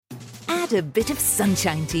Add a bit of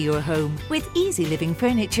sunshine to your home with Easy Living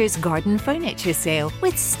Furniture's garden furniture sale.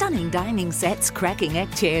 With stunning dining sets, cracking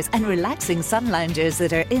egg chairs and relaxing sun loungers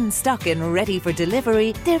that are in stock and ready for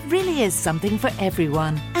delivery, there really is something for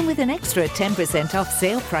everyone. And with an extra 10% off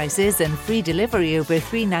sale prices and free delivery over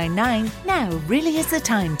 $3.99, now really is the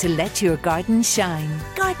time to let your garden shine.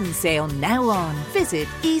 Garden sale now on. Visit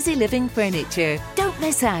Easy Living Furniture. Don't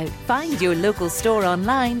miss out. Find your local store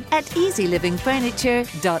online at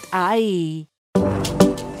easylivingfurniture.ie. Leia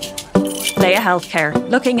Healthcare,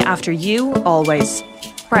 looking after you always.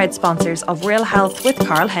 Proud sponsors of Real Health with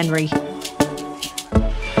Carl Henry.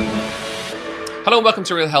 Hello and welcome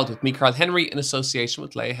to Real Health with me, Carl Henry, in association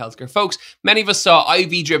with Leia Healthcare. Folks, many of us saw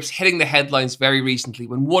IV drips hitting the headlines very recently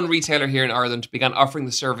when one retailer here in Ireland began offering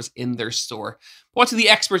the service in their store. What do the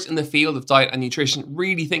experts in the field of diet and nutrition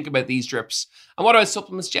really think about these drips? And what about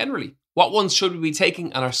supplements generally? What ones should we be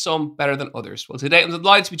taking, and are some better than others? Well, today I'm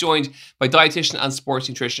delighted to be joined by dietitian and sports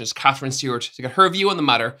nutritionist Catherine Stewart to get her view on the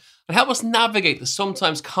matter and help us navigate the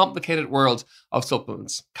sometimes complicated world of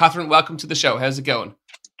supplements. Catherine, welcome to the show. How's it going?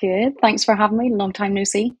 Good. Thanks for having me. Long time no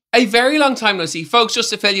see. A very long time no see. Folks, just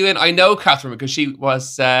to fill you in, I know Catherine because she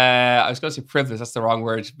was, I was going to say privileged, that's the wrong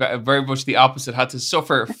word, very much the opposite, had to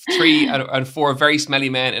suffer 3 and 4 very smelly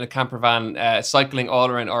men in a camper van cycling all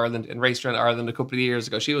around Ireland and raced around Ireland a couple of years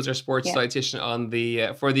ago. She was our sports dietitian on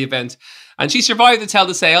the for the event, and she survived to tell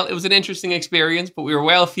the tale. It was an interesting experience, but we were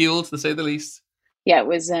well fueled, to say the least. Yeah, it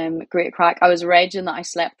was great crack. I was raging that I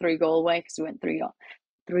slept through Galway because we went through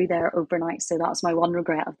there overnight, so that's my one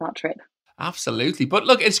regret of that trip. Absolutely. But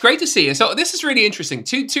look, it's great to see you. So this is really interesting.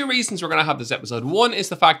 Two reasons we're going to have this episode. One is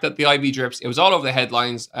the fact that the IV drips, it was all over the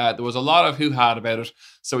headlines. There was a lot of hoo-ha about it.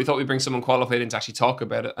 So we thought we'd bring someone qualified in to actually talk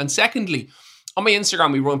about it. And secondly, on my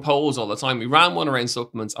Instagram, we run polls all the time. We ran one around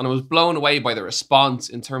supplements and I was blown away by the response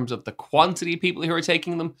in terms of the quantity of people who are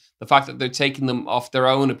taking them, the fact that they're taking them off their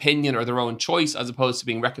own opinion or their own choice as opposed to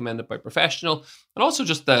being recommended by a professional, and also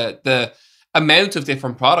just the amount of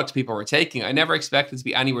different products people were taking. I never expected to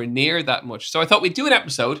be anywhere near that much. So I thought we'd do an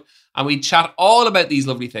episode and we'd chat all about these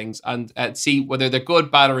lovely things and see whether they're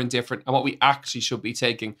good, bad or indifferent and what we actually should be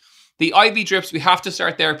taking. The IV drips, we have to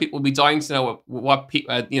start there. People will be dying to know what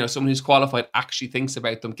someone who's qualified actually thinks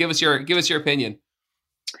about them. Give us your opinion.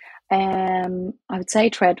 I would say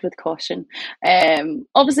tread with caution.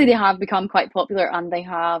 Obviously they have become quite popular and they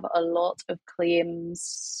have a lot of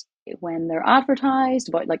claims when they're advertised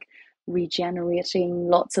about like regenerating,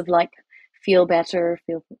 lots of like feel better,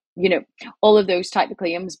 all of those type of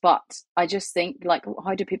claims. But I just think, like,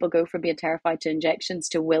 how do people go from being terrified to injections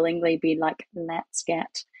to willingly be like, let's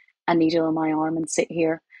get a needle in my arm and sit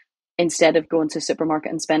here instead of going to the supermarket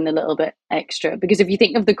and spend a little bit extra? Because if you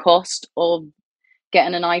think of the cost of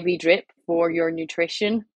getting an IV drip for your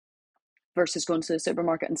nutrition versus going to the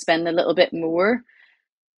supermarket and spend a little bit more,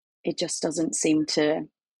 it just doesn't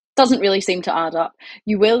really seem to add up.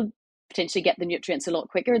 You will potentially get the nutrients a lot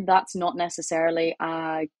quicker. That's not necessarily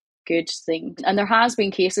a good thing. And there has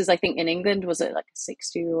been cases, I think in England, was it like a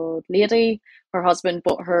 60-year-old lady, her husband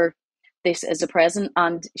bought her this as a present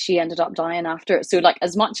and she ended up dying after it. So like,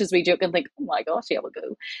 as much as we joke and think, oh my gosh, yeah, we'll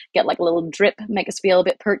go get like a little drip, make us feel a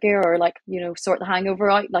bit perkier, or like, sort the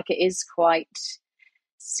hangover out, like it is quite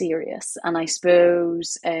serious. And I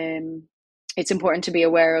suppose it's important to be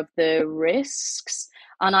aware of the risks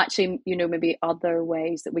and actually, maybe other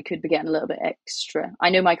ways that we could be getting a little bit extra.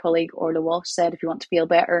 I know my colleague Orla Walsh said, if you want to feel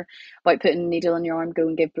better about putting a needle in your arm, go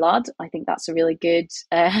and give blood. I think that's a really good,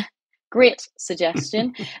 great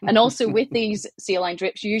suggestion. And also with these saline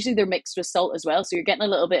drips, usually they're mixed with salt as well. So you're getting a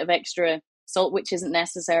little bit of extra salt, which isn't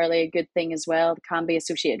necessarily a good thing as well. It can be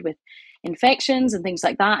associated with infections and things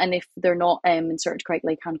like that. And if they're not inserted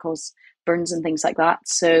correctly, can cause burns and things like that.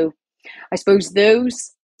 So I suppose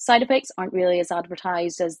those side effects aren't really as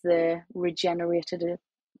advertised as the regenerative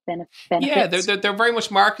benefits. Yeah, they're very much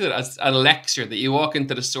marketed as an elixir that you walk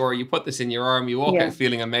into the store, you put this in your arm, you walk out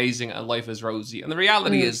feeling amazing and life is rosy. And the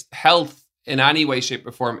reality is health in any way, shape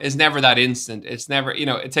or form is never that instant. It's never,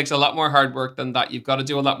 it takes a lot more hard work than that. You've got to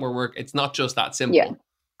do a lot more work. It's not just that simple. Yeah.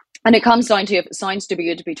 And it comes down to, if it sounds too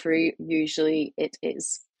good to be true, usually it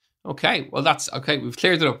is. Okay, well that's okay. We've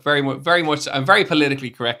cleared it up very much, and very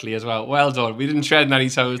politically correctly as well. Well done. We didn't tread on any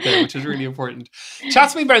toes there, which is really important.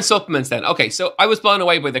 Chat to me about supplements then. Okay, so I was blown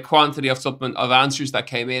away by the quantity of answers that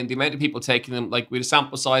came in, the amount of people taking them. Like we had a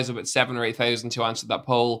sample size of about 7,000 or 8,000 to answer that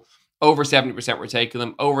poll. Over 70% were taking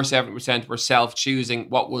them. Over 70% were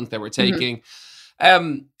self-choosing what ones they were taking.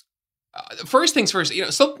 First things first,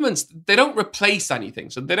 supplements, they don't replace anything.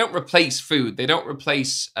 So they don't replace food. They don't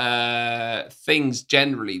replace things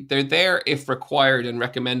generally. They're there if required and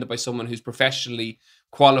recommended by someone who's professionally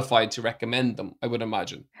qualified to recommend them, I would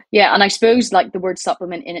imagine. Yeah, and I suppose like the word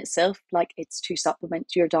supplement in itself, like it's to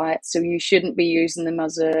supplement your diet. So you shouldn't be using them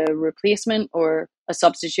as a replacement or a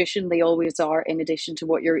substitution. They always are in addition to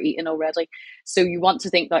what you're eating already. So you want to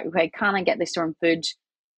think like, okay, can I get this from food?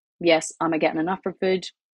 Yes, am I getting enough for food?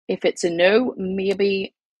 If it's a no,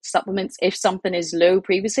 maybe supplements. If something is low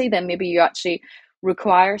previously, then maybe you actually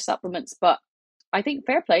require supplements. But I think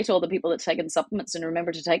fair play to all the people that take in supplements and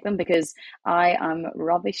remember to take them, because I am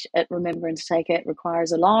rubbish at remembering to take it. It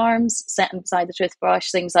requires alarms, setting beside the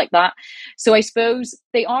toothbrush, things like that. So I suppose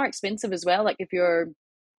they are expensive as well. Like if you're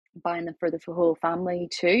buying them for the whole family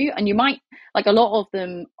too, and you might, like, a lot of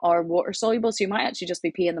them are water soluble, so you might actually just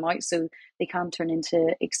be peeing them out, so they can turn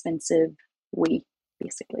into expensive wee,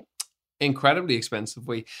 basically. Incredibly expensive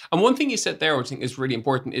wee. And one thing you said there, which I think is really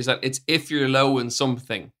important, is that it's if you're low in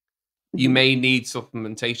something, you may need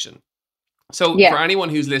supplementation. So for anyone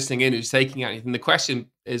who's listening in, who's taking anything, the question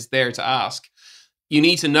is there to ask. You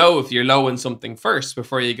need to know if you're low in something first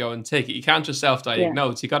before you go and take it. You can't just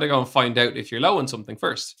self-diagnose. You got to go and find out if you're low in something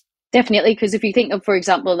first. Definitely, because if you think of, for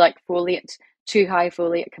example, like folate, too high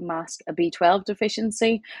folate can mask a B12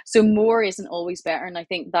 deficiency. So more isn't always better. And I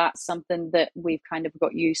think that's something that we've kind of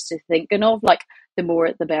got used to thinking of, like the more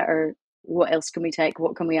the better. What else can we take?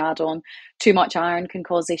 What can we add on? Too much iron can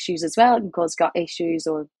cause issues as well. It can cause gut issues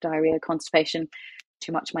or diarrhea, constipation.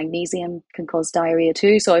 Too much magnesium can cause diarrhea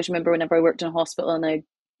too. So I just remember whenever I worked in a hospital in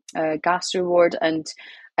a gastro ward, and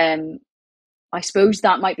I suppose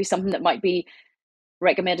that might be something that might be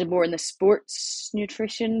recommended more in the sports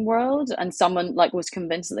nutrition world, and someone like was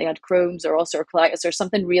convinced that they had Crohn's or ulcerative colitis or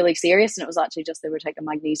something really serious, and it was actually just they were taking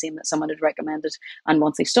magnesium that someone had recommended, and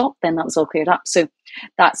once they stopped, then that was all cleared up. So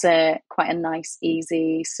that's quite a nice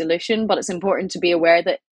easy solution, but it's important to be aware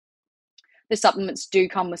that the supplements do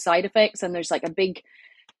come with side effects, and there's like a big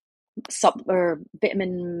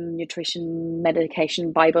vitamin nutrition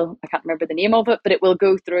medication bible. I can't remember the name of it, but it will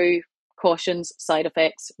go through cautions, side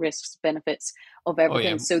effects, risks, benefits of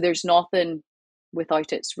everything. So there's nothing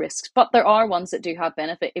without its risks, but there are ones that do have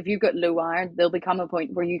benefit. If you've got low iron, there'll become a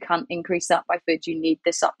point where you can't increase that by food. You need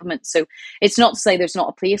the supplement. So it's not to say there's not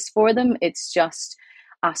a place for them. It's just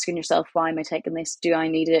asking yourself, why am I taking this? Do I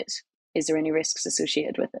need it? Is there any risks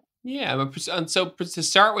associated with it? Yeah, and so to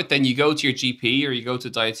start with, then you go to your GP or you go to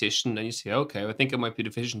a dietitian and you say, okay, I think I might be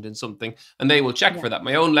deficient in something, and they will check for that.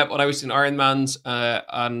 My own when I was doing Ironmans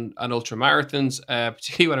and ultra marathons,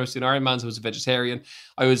 particularly when I was doing Ironmans, I was a vegetarian.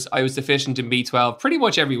 I was deficient in B12 pretty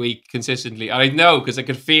much every week consistently, and I know because I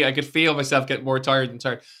could feel myself get more tired and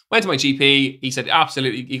tired. Went to my GP, he said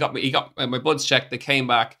absolutely, he got my bloods checked, they came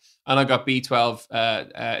back, and I got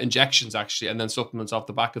B12 injections actually, and then supplements off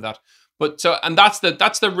the back of that. But that's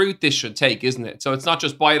the route this should take, isn't it? So it's not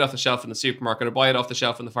just buy it off the shelf in the supermarket or buy it off the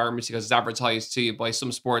shelf in the pharmacy because it's advertised to you by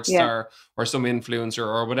some sports star or some influencer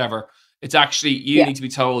or whatever. It's actually, you need to be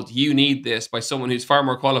told you need this by someone who's far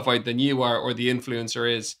more qualified than you are or the influencer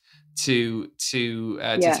is to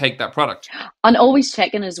take that product. And always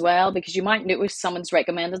checking as well, because you might notice someone's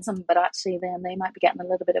recommended something, but actually then they might be getting a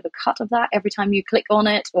little bit of a cut of that every time you click on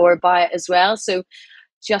it or buy it as well. So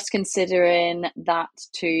just considering that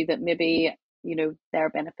too, that maybe, you know,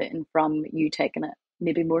 they're benefiting from you taking it,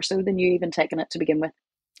 maybe more so than you even taking it to begin with.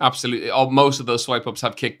 Absolutely. Most of those swipe ups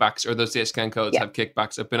have kickbacks, or those discount codes have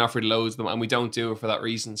kickbacks. I've been offered loads of them, and we don't do it for that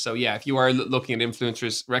reason. So yeah, if you are looking at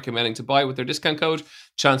influencers recommending to buy with their discount code,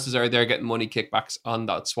 chances are they're getting money kickbacks on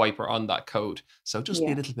that swipe or on that code. So just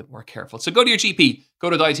be a little bit more careful. So go to your GP,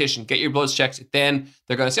 go to a dietitian, get your bloods checked. Then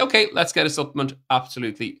they're going to say, okay, let's get a supplement.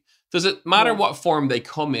 Absolutely. Does it matter what form they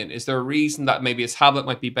come in? Is there a reason that maybe a tablet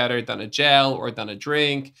might be better than a gel or than a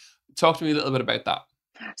drink? Talk to me a little bit about that.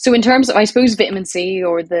 So in terms of, I suppose, vitamin C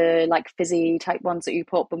or the like fizzy type ones that you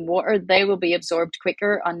pop in water, they will be absorbed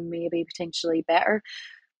quicker and maybe potentially better,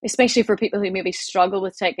 especially for people who maybe struggle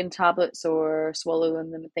with taking tablets or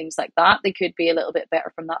swallowing them and things like that. They could be a little bit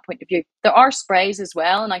better from that point of view. There are sprays as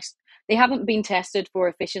well, and they haven't been tested for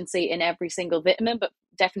efficiency in every single vitamin, but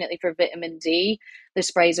definitely for vitamin D, the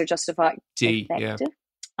sprays are just as effective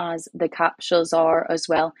as the capsules are as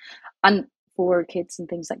well. And for kids and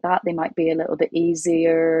things like that, they might be a little bit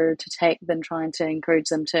easier to take than trying to encourage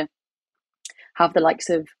them to have the likes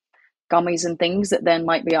of gummies and things that then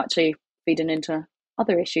might be actually feeding into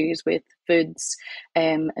other issues with foods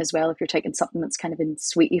as well, if you're taking supplements kind of in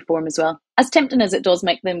sweetie form as well. As tempting as it does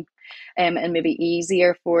make them and maybe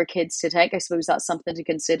easier for kids to take, I suppose that's something to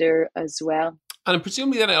consider as well. And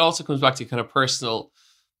presumably then it also comes back to kind of personal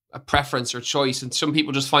a preference or choice, and some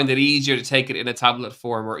people just find it easier to take it in a tablet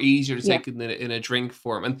form or easier to take it in a drink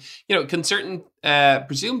form. And can certain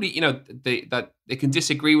presumably that it can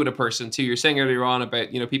disagree with a person too. You're saying earlier on about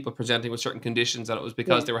people presenting with certain conditions that it was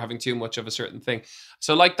because they were having too much of a certain thing.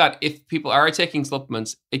 So like that, if people are taking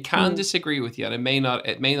supplements, it can disagree with you, and it may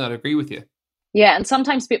not agree with you. Yeah, and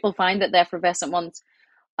sometimes people find that the effervescent ones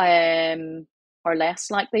are less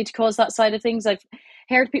likely to cause that side of things. I've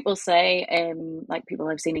heard people say, like people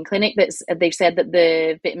I've seen in clinic, that they've said that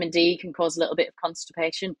the vitamin D can cause a little bit of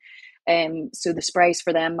constipation. So the sprays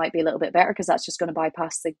for them might be a little bit better because that's just going to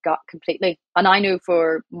bypass the gut completely. And I know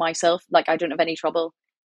for myself, like I don't have any trouble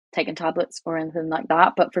taking tablets or anything like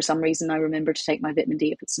that. But for some reason, I remember to take my vitamin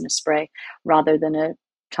D if it's in a spray rather than a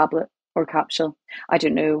tablet or capsule. I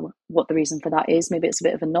don't know what the reason for that is. Maybe it's a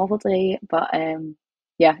bit of a novelty, but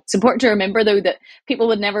yeah, it's important to remember though that people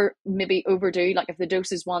would never maybe overdo, like if the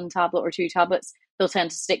dose is 1 tablet or 2 tablets, they'll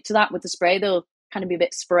tend to stick to that. With the spray, they'll kind of be a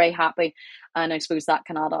bit spray happy, and I suppose that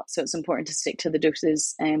can add up. So it's important to stick to the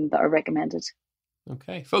doses that are recommended.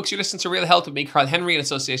 Okay, folks, you're listening to Real Health with me, Carl Henry, in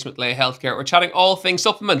association with Laya Healthcare. We're chatting all things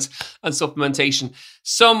supplements and supplementation.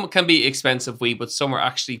 Some can be expensive, but some are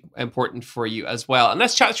actually important for you as well. And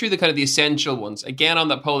let's chat through the kind of the essential ones. Again, on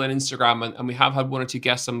that poll on Instagram, and we have had 1 or 2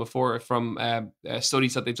 guests on before from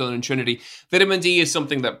studies that they've done in Trinity. Vitamin D is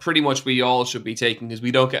something that pretty much we all should be taking because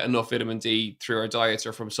we don't get enough vitamin D through our diets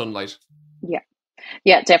or from sunlight.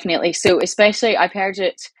 Yeah, definitely. So especially, I've heard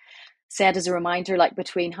it said as a reminder, like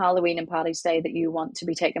between Halloween and Paddy's Day, that you want to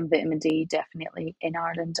be taking vitamin D definitely in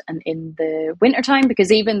Ireland and in the wintertime,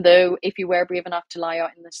 because even though if you were brave enough to lie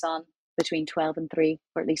out in the sun between 12 and 3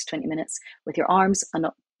 for at least 20 minutes with your arms and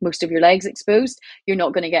not most of your legs exposed, you're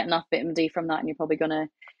not going to get enough vitamin D from that, and you're probably going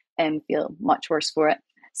to feel much worse for it.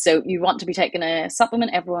 So you want to be taking a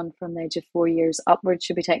supplement. Everyone from the age of 4 years upwards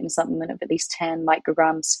should be taking a supplement of at least 10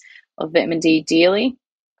 micrograms of vitamin D daily.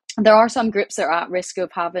 There are some groups that are at risk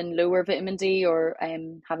of having lower vitamin D or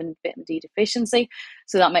having vitamin D deficiency.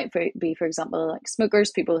 So that might be, for example, like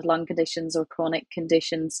smokers, people with lung conditions or chronic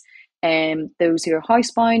conditions, those who are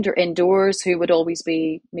housebound or indoors, who would always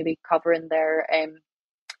be maybe covering their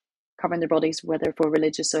bodies, whether for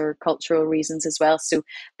religious or cultural reasons as well. So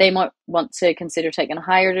they might want to consider taking a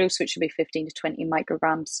higher dose, which would be 15 to 20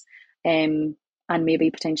 micrograms, and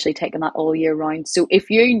maybe potentially taking that all year round. So if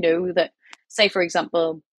you know that, say, for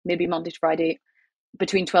example, maybe Monday to Friday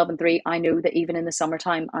between 12 and 3, I know that even in the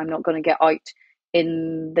summertime, I'm not going to get out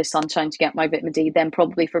in the sunshine to get my vitamin D, then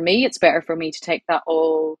probably for me, it's better for me to take that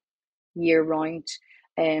all year round.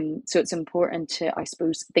 So it's important to, I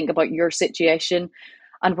suppose, think about your situation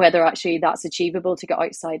and whether actually that's achievable to get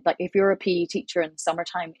outside. Like if you're a PE teacher in the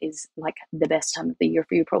summertime is like the best time of the year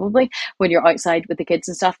for you, probably when you're outside with the kids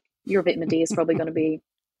and stuff, your vitamin D is probably going to be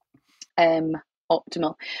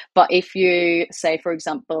optimal. But if you say, for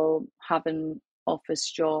example, have an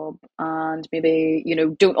office job and maybe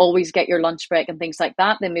don't always get your lunch break and things like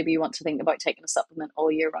that, then maybe you want to think about taking a supplement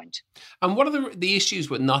all year round. And what are the issues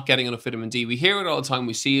with not getting enough vitamin D? We hear it all the time,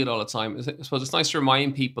 we see it all the time. I suppose it's nice to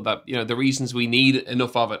remind people that the reasons we need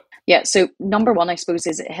enough of it. Yeah, so number one, I suppose,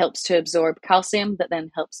 is it helps to absorb calcium, that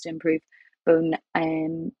then helps to improve bone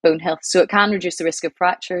health. So it can reduce the risk of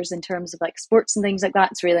fractures in terms of like sports and things like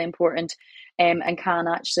that. It's really important, and can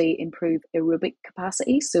actually improve aerobic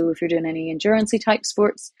capacity. So if you're doing any endurance type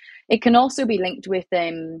sports, it can also be linked with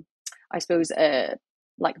I suppose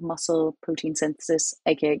like muscle protein synthesis,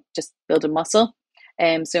 aka just building muscle.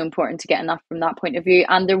 So important to get enough from that point of view.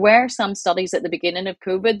 And there were some studies at the beginning of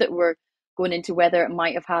COVID that were going into whether it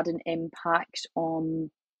might have had an impact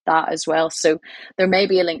on that as well. So there may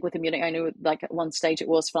be a link with immunity. I know like at one stage it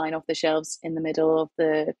was flying off the shelves in the middle of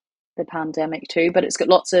the pandemic too, but it's got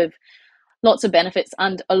lots of benefits,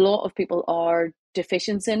 and a lot of people are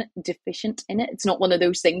deficient in it. It's not one of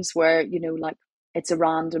those things where like it's a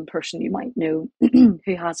random person you might know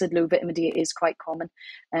who has a low vitamin D. It is quite common,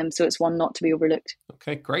 so it's one not to be overlooked.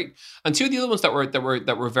 Okay, great. And two of the other ones that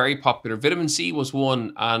were very popular, vitamin C was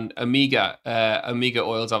one, and omega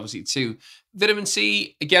oils obviously too. Vitamin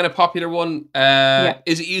C, again, a popular one.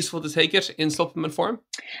 Is it useful to take it in supplement form?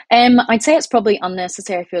 I'd say it's probably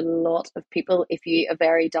unnecessary for a lot of people if you eat a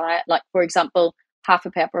varied diet. Like, for example, half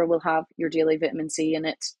a pepper will have your daily vitamin C in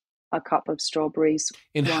it, a cup of strawberries,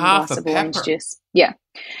 in one half glass a of pepper? Orange juice. Yeah.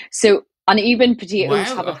 So, and even potatoes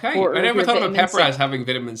have a okay. quarter I never of your thought of vitamin pepper C. as having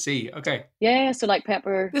vitamin C. Okay. Yeah, so like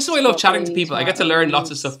pepper. This is why I love chatting to strawberry, people. I get to learn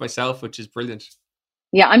lots of tomatoes. stuff myself, which is brilliant.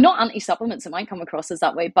 Yeah, I'm not anti-supplements. It might come across as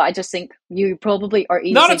that way, but I just think you probably are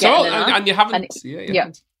easily Not at all. getting enough. And you haven't. And, you yeah.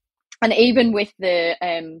 haven't. And even with the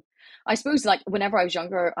I suppose like whenever I was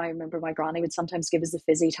younger, I remember my granny would sometimes give us the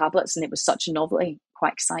fizzy tablets, and it was such a novelty,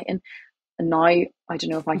 quite exciting. And now I don't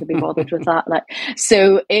know if I could be bothered with that. Like,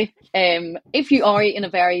 so if you are eating a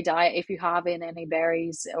varied diet, if you have in any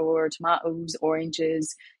berries or tomatoes,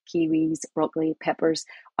 oranges, kiwis, broccoli, peppers,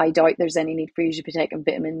 I doubt there's any need for you to be taking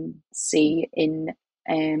vitamin C in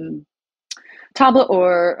tablet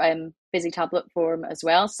or fizzy tablet form as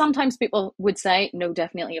well. Sometimes people would say, no,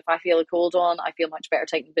 definitely, if I feel a cold on, I feel much better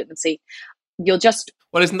taking vitamin C. You'll just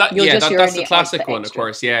Well, isn't that, you'll yeah, just that's the urinate out classic the one, of extra.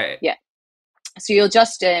 course. Yeah. Yeah. So you'll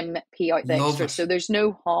just pee out the Love extra. it. So there's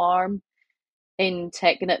no harm in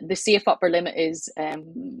taking it. The safe upper limit is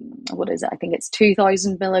what is it? I think it's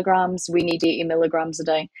 2,000 milligrams. We need 80 milligrams a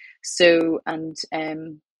day. So and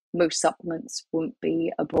most supplements won't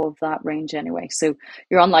be above that range anyway. So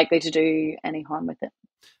you're unlikely to do any harm with it.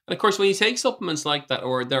 And of course, when you take supplements like that,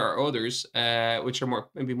 or there are others which are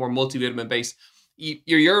maybe more multivitamin based,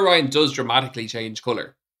 your urine does dramatically change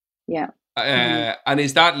color. Yeah. And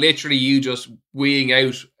is that literally you just weeing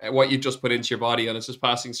out what you've just put into your body, and it's just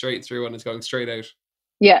passing straight through and it's going straight out?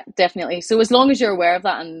 Yeah, definitely. So as long as you're aware of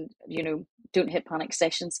that and, don't hit panic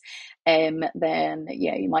sessions, then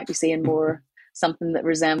yeah, you might be seeing more something that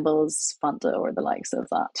resembles Fanta or the likes of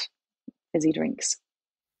that fizzy drinks.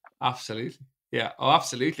 Absolutely. Yeah. Oh,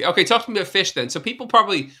 absolutely. Okay, talk to me about fish then. So people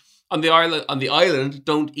probably on the island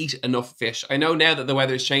don't eat enough fish. I know now that the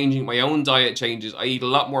weather is changing, my own diet changes. I eat a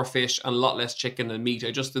lot more fish and a lot less chicken and meat.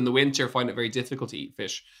 I just in the winter find it very difficult to eat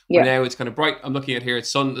fish. Yeah. But now it's kind of bright. I'm looking at here. The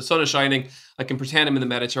sun is shining. I can pretend I'm in the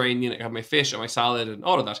Mediterranean. I have my fish and my salad and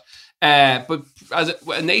all of that. But as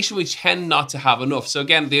a nation, we tend not to have enough. So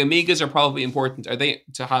again, the omegas are probably important. Are they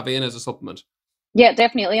to have in as a supplement? Yeah,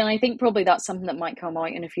 definitely. And I think probably that's something that might come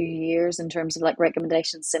out in a few years in terms of like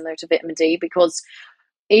recommendations similar to vitamin D, because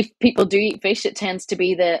if people do eat fish, it tends to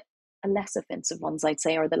be the less offensive ones, I'd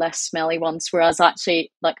say, or the less smelly ones. Whereas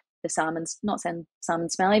actually, like the salmon's, not saying salmon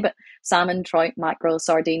smelly, but salmon, trout, mackerel,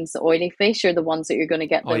 sardines, the oily fish are the ones that you're going to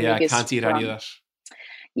get the I omegas can't eat from. any of that.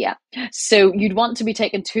 Yeah. So you'd want to be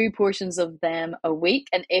taking 2 portions of them a week.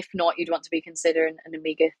 And if not, you'd want to be considering an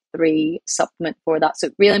omega-3 supplement for that.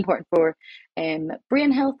 So really important for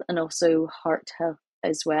brain health and also heart health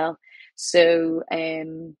as well. So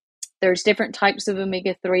there's different types of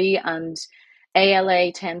omega-3, and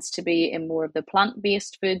ALA tends to be in more of the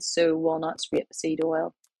plant-based foods, so walnuts, rapeseed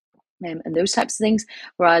oil, and those types of things,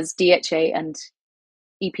 whereas DHA and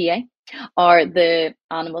EPA are the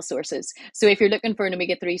animal sources. So if you're looking for an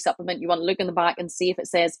omega-3 supplement, you want to look in the back and see if it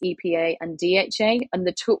says EPA and DHA, and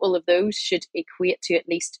the total of those should equate to at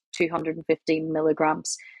least 215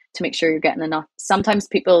 milligrams to make sure you're getting enough. Sometimes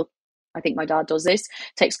people, I think my dad does this,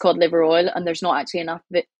 takes cod liver oil and there's not actually enough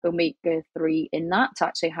omega-3 in that to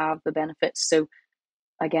actually have the benefits. So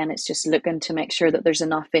again, it's just looking to make sure that there's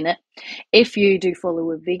enough in it. If you do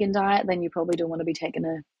follow a vegan diet, then you probably don't want to be taking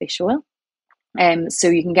a fish oil. So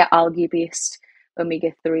you can get algae-based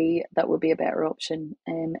omega-3. That would be a better option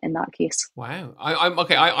in that case. Wow, I'm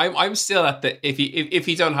okay. I'm still at the if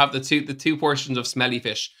you don't have the two portions of smelly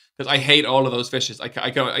fish, because I hate all of those fishes.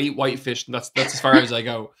 I eat white fish, and that's as far as I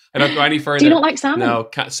go. I don't go any further. Do you not like salmon? No,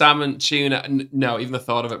 salmon, tuna. No, even the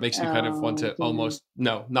thought of it makes me kind of want to almost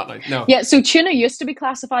no. Yeah, so tuna used to be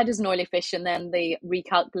classified as an oily fish, and then they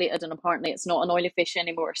recalculated, and apparently it's not an oily fish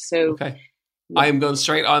anymore. So okay. I am going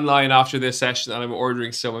straight online after this session and I'm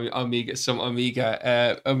ordering some omegas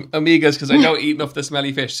because I don't eat enough of the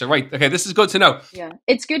smelly fish. So right, okay, this is good to know. Yeah,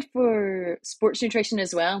 it's good for sports nutrition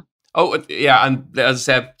as well. Oh yeah, and as I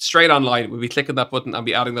said, straight online, we'll be clicking that button and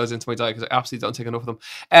be adding those into my diet because I absolutely don't take enough of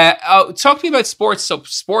them. Talk to me about sports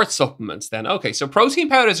supplements then. Okay, so protein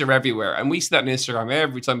powders are everywhere, and we see that on Instagram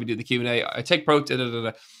every time we do the Q&A. I take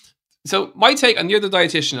protein. So my take, and you're the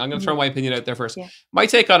dietitian, I'm going to throw my opinion out there first. Yeah. My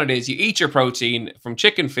take on it is you eat your protein from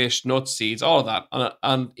chicken, fish, nuts, seeds, all of that.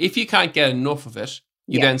 And if you can't get enough of it,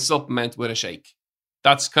 you then supplement with a shake.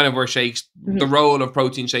 That's kind of where shakes, the role of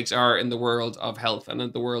protein shakes are in the world of health and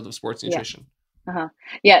in the world of sports nutrition.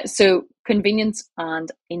 Yeah, so convenience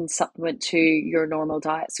and in supplement to your normal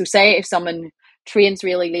diet. So say if someone trains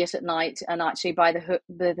really late at night and actually by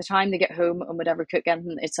the time they get home and whatever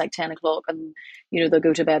cooking, it's like 10 o'clock and they'll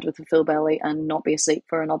go to bed with a full belly and not be asleep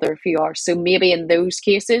for another few hours. So maybe in those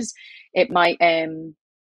cases it might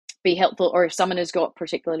be helpful, or if someone has got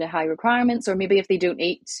particularly high requirements, or maybe if they don't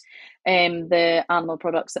eat the animal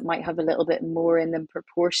products that might have a little bit more in them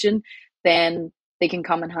proportion, then they can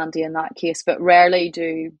come in handy in that case. But rarely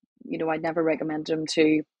do, I'd never recommend them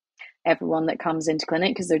to everyone that comes into clinic,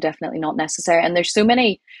 because they're definitely not necessary. And there's so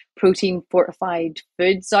many protein fortified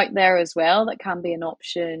foods out there as well that can be an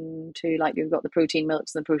option too. Like you've got the protein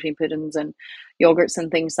milks and the protein puddings and yogurts and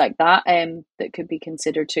things like that, that could be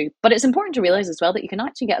considered too. But it's important to realize as well that you can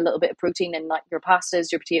actually get a little bit of protein in like your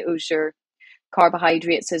pastas, your potatoes, your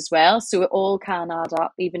carbohydrates as well. So it all can add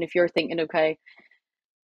up, even if you're thinking, okay,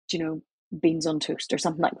 beans on toast or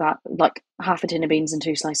something like that. Like half a tin of beans and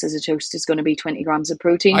 2 slices of toast is going to be 20 grams of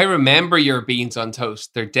protein. I remember your beans on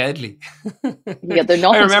toast. They're deadly. Yeah, they're nothing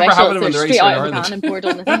I remember special. having them They're in the straight race out of the can and poured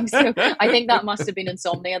on the thing. So I think that must have been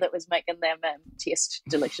insomnia that was making them taste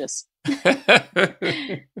delicious.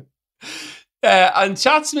 And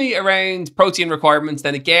chat to me around protein requirements.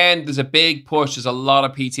 Then again, there's a big push. There's a lot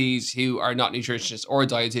of PTs who are not nutritionists or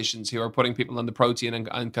dietitians who are putting people on the protein and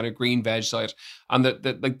kind of green veg side, and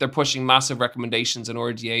they're pushing massive recommendations and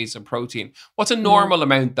RDAs of protein. What's a normal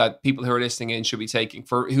amount that people who are listening in should be taking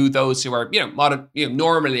for those who are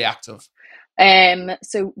normally active?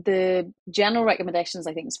 So the general recommendations,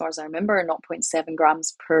 I think, as far as I remember, are 0.7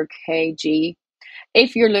 grams per kg.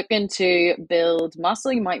 If you're looking to build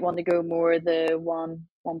muscle, you might want to go more the 1.6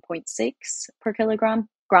 gram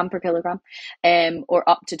per kilogram, or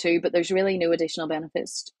up to 2, but there's really no additional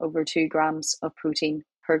benefits over 2 grams of protein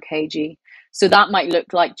per kg. So that might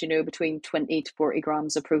look like, between 20 to 40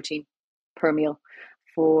 grams of protein per meal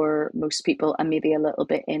for most people, and maybe a little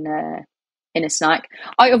bit in a snack.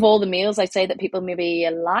 Out of all the meals, I'd say that people maybe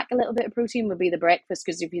lack a little bit of protein would be the breakfast,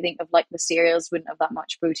 because if you think of like the cereals, wouldn't have that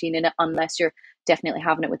much protein in it unless you're definitely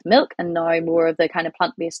having it with milk. And now more of the kind of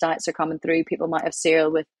plant-based diets are coming through. People might have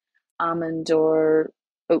cereal with almond or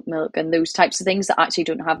oat milk and those types of things that actually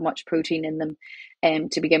don't have much protein in them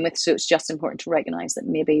to begin with. So it's just important to recognize that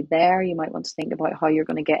maybe there you might want to think about how you're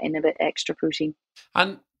going to get in a bit extra protein.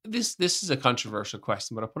 And this is a controversial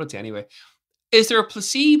question, but I'll put it to you anyway. Is there a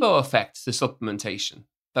placebo effect to supplementation?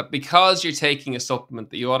 That because you're taking a supplement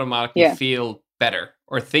that you automatically feel better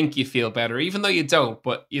or think you feel better, even though you don't,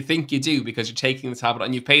 but you think you do because you're taking the tablet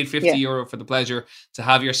and you paid €50 for the pleasure to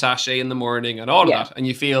have your sachet in the morning and all of that, and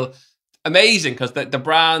you feel amazing because the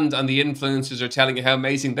brand and the influencers are telling you how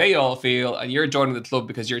amazing they all feel, and you're joining the club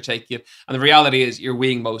because you're taking it. And the reality is you're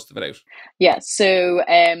weeing most of it out. Yeah. So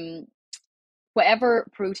whatever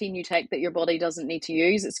protein you take that your body doesn't need to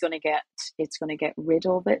use, it's going to get rid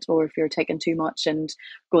of it. Or if you're taking too much and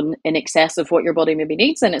going in excess of what your body maybe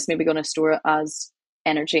needs, then it's maybe going to store it as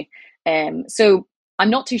energy. So I'm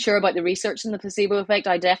not too sure about the research in the placebo effect.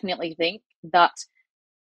 I definitely think that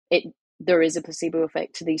there is a placebo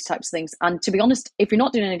effect to these types of things. And to be honest, if you're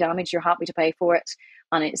not doing any damage, you're happy to pay for it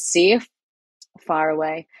and it's safe, far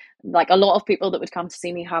away. Like a lot of people that would come to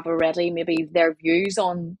see me have already, maybe their views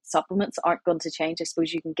on supplements aren't going to change. I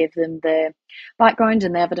suppose you can give them the background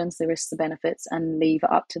and the evidence, the risks, the benefits, and leave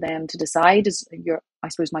it up to them to decide. I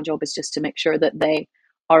suppose my job is just to make sure that they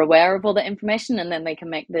are aware of all the information and then they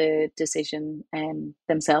can make the decision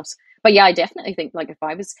themselves. But yeah, I definitely think like if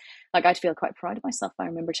I was like, I'd feel quite proud of myself. I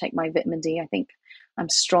remember taking my vitamin D. I think I'm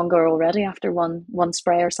stronger already after one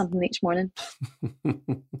spray or something each morning.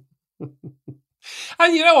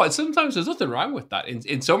 And you know what? Sometimes there's nothing wrong with that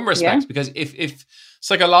in some respects, because if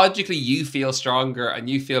psychologically you feel stronger and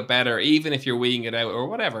you feel better, even if you're weeing it out or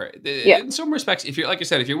whatever, in some respects, if you're, like I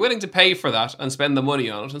said, if you're willing to pay for that and spend the money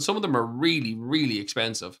on it, and some of them are really, really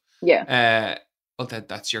expensive. Yeah. Well,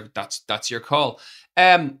 that's your call.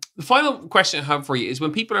 The final question I have for you is,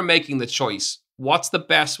 when people are making the choice, what's the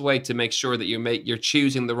best way to make sure that you're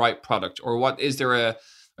choosing the right product, or what is there a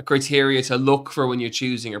criteria to look for when you're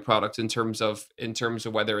choosing a product in terms of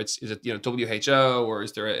whether is it WHO, or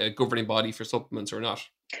is there a governing body for supplements or not?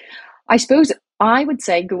 I suppose I would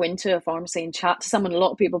say go into a pharmacy and chat to someone. A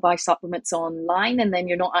lot of people buy supplements online, and then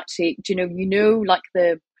you're not actually, like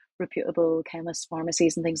the reputable chemists,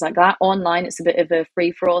 pharmacies and things like that. Online, it's a bit of a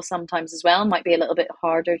free for all sometimes as well. It might be a little bit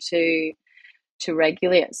harder to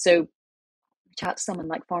regulate. So chat to someone.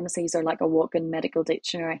 Like pharmacies are like a walk-in medical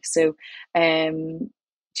dictionary. So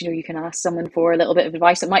you can ask someone for a little bit of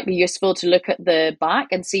advice. It might be useful to look at the back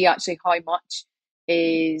and see actually how much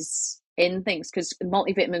is in things, because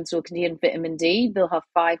multivitamins will contain vitamin D. They'll have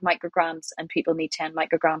 5 micrograms and people need 10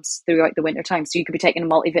 micrograms throughout the winter time. So you could be taking a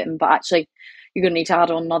multivitamin, but actually you're going to need to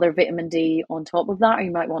add on another vitamin D on top of that, or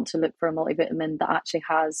you might want to look for a multivitamin that actually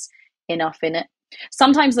has enough in it.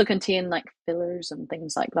 Sometimes they'll contain like fillers and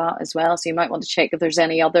things like that as well. So you might want to check if there's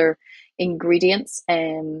any other ingredients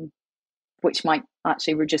which might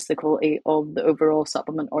actually reduce the quality of the overall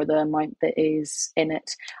supplement or the amount that is in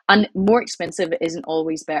it. And more expensive isn't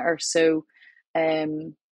always better. So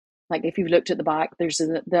like if you've looked at the back, there's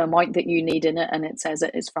the amount that you need in it and it says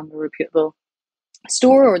it is from a reputable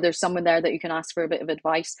store, or there's someone there that you can ask for a bit of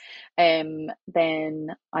advice, then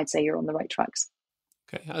I'd say you're on the right tracks.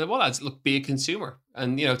 Okay. Well, that's, look, be a consumer,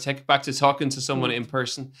 and take it back to talking to someone in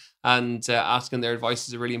person and asking their advice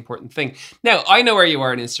is a really important thing. Now, I know where you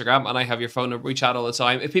are on Instagram, and I have your phone number. We chat all the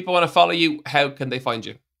time. If people want to follow you, how can they find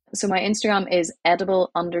you? So my Instagram is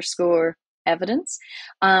edible_evidence,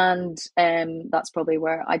 and that's probably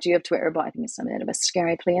where I do have Twitter, but I think it's a bit of a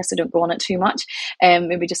scary place. I don't go on it too much,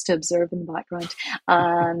 maybe just to observe in the background.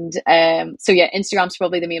 And so yeah, Instagram's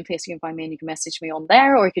probably the main place you can find me, and you can message me on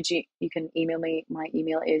there, or you can email me. My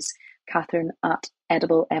email is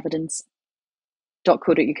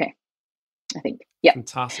catherine@edibleevidence.co.uk, I think. Yeah,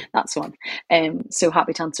 fantastic. That's one. So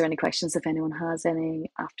happy to answer any questions if anyone has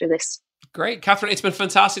any after this. Great. Catherine, it's been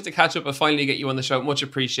fantastic to catch up and finally get you on the show. Much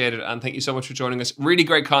appreciated. And thank you so much for joining us. Really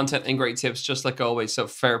great content and great tips, just like always. So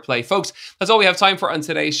fair play. Folks, that's all we have time for on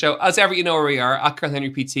today's show. As ever, you know where we are, at Carl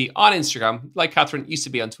Henry PT on Instagram. Like Catherine used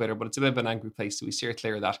to be on Twitter, but it's a bit of an angry place, so we steer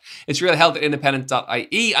clear of that. It's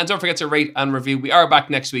realhealth@independent.ie. And don't forget to rate and review. We are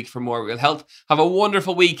back next week for more Real Health. Have a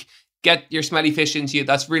wonderful week. Get your smelly fish into you.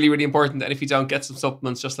 That's really, really important. And if you don't, get some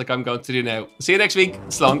supplements, just like I'm going to do now. See you next week.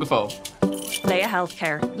 Slán go fóill. Laya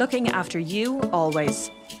Healthcare, looking after you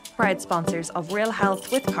always. Proud sponsors of Real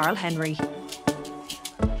Health with Carl Henry.